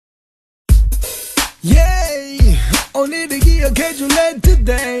Yeah, 오늘을 기억해줄래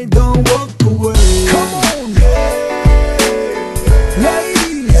today. Don't walk away. Come on,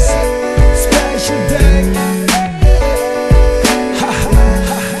 ladies, special day.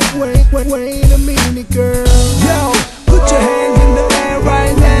 Wait a minute, girl. Yo, put your hands in the air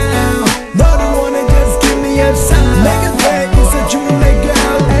right now. 너를 원해, just give me a sign. 내가 돼 있어줄래,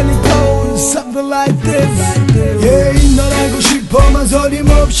 girl, and it goes something like this. Yeah, 널 알고 싶어만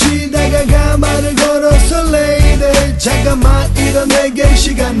소림없이 다가가 말을 걸었어, lady. 잠깐만 이런 내게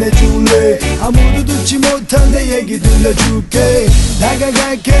시간 내줄래. 아무도 듣지 못한 내 얘기 들려줄게.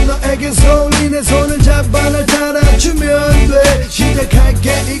 다가갈게, 너에게 소리 내 손을 잡아 날 따라주면 돼.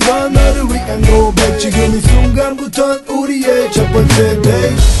 시작할게, 이건 너를 위한 고백. 지금 이 순간부턴 우리의 첫 번째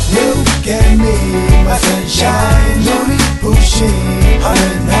date. Look at me, my sunshine. 눈이 부신 어느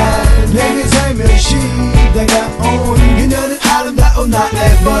날 내게 살며시 다가온 그녀는 아름다운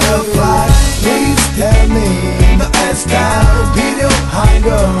나의 butterfly. Please tell me 너의 style 필요한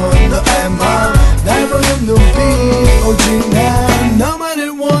건 너의 맘. 날 보는 눈빛 오직 난 너만을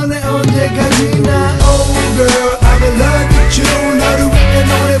원해 언제까지나. Oh girl, I'm in love with you. 너를 위해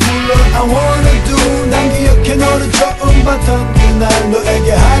노래 불러 I wanna do. 난 기억해 너를 처음 봤던 그날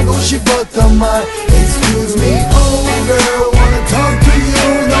너에게 하고 싶었던 말. Excuse me, oh girl, wanna talk to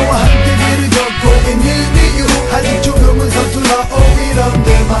you. 너와 함께 길을 걷고 있는 이유 아직 조금은 서툴러.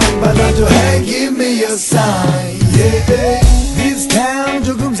 이런데 말 받아줘. Hey, give me a sign. Yeah, this town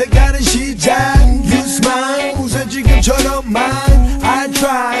조금 색다른 시작. You smile 웃어 지금처럼만. I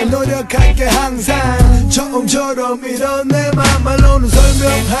try 노력할게 항상 처음처럼. 이런 내 맘 말로는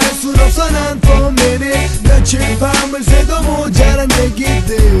설명할 순 없어. 난 for minute 며칠 밤을 새도 모자란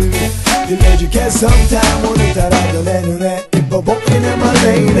얘기들 들려줄게 sometime. 오늘따라도 내 눈에 이뻐 보이는 my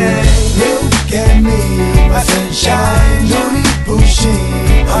lady. Look at me, my sunshine. 눈이 부신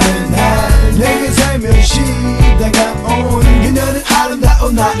어느 날 내게 살며시 다가온 그녀는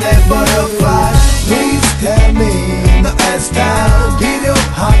아름다운 나의 butterfly. Please tell me 너의 style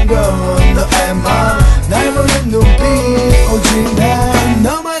필요한 건 너의 맘. 날 보는 눈빛 오직 난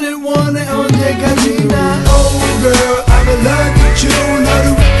너만을 원해 언제까지나. Oh girl, I'm in love with you.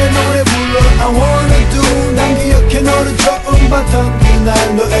 너를 위해 노래 불러 I wanna do. 난 기억해 너를 처음 봤던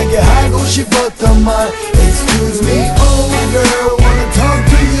그날 너에게 하고 싶었던 말. Excuse me, oh girl, wanna talk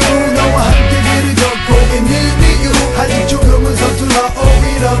to you. 너와 함께 길을 걷고 있는 이유 아직 조금은 서툴러.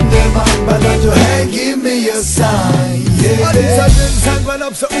 이런 내 맘 받아줘. Hey, give me a sign. Yeah. 어디서든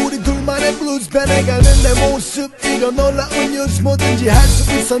상관없어 우리 둘만의 blues 변해가는 내 모습. 이건 놀라운 뉴스. 뭐든지 할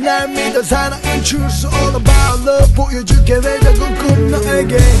수 있어 날 믿어. 사랑은 choose all about love. 보여줄게 내 작은 꿈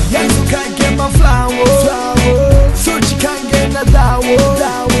너에게. 약속할게 my flower. 솔직한 게 나다워.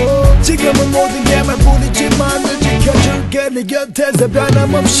 지금은 모든 게 말뿐이지만 늘 지켜줄게 네 곁에서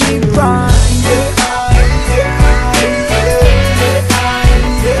변함없이 fine. Yeah.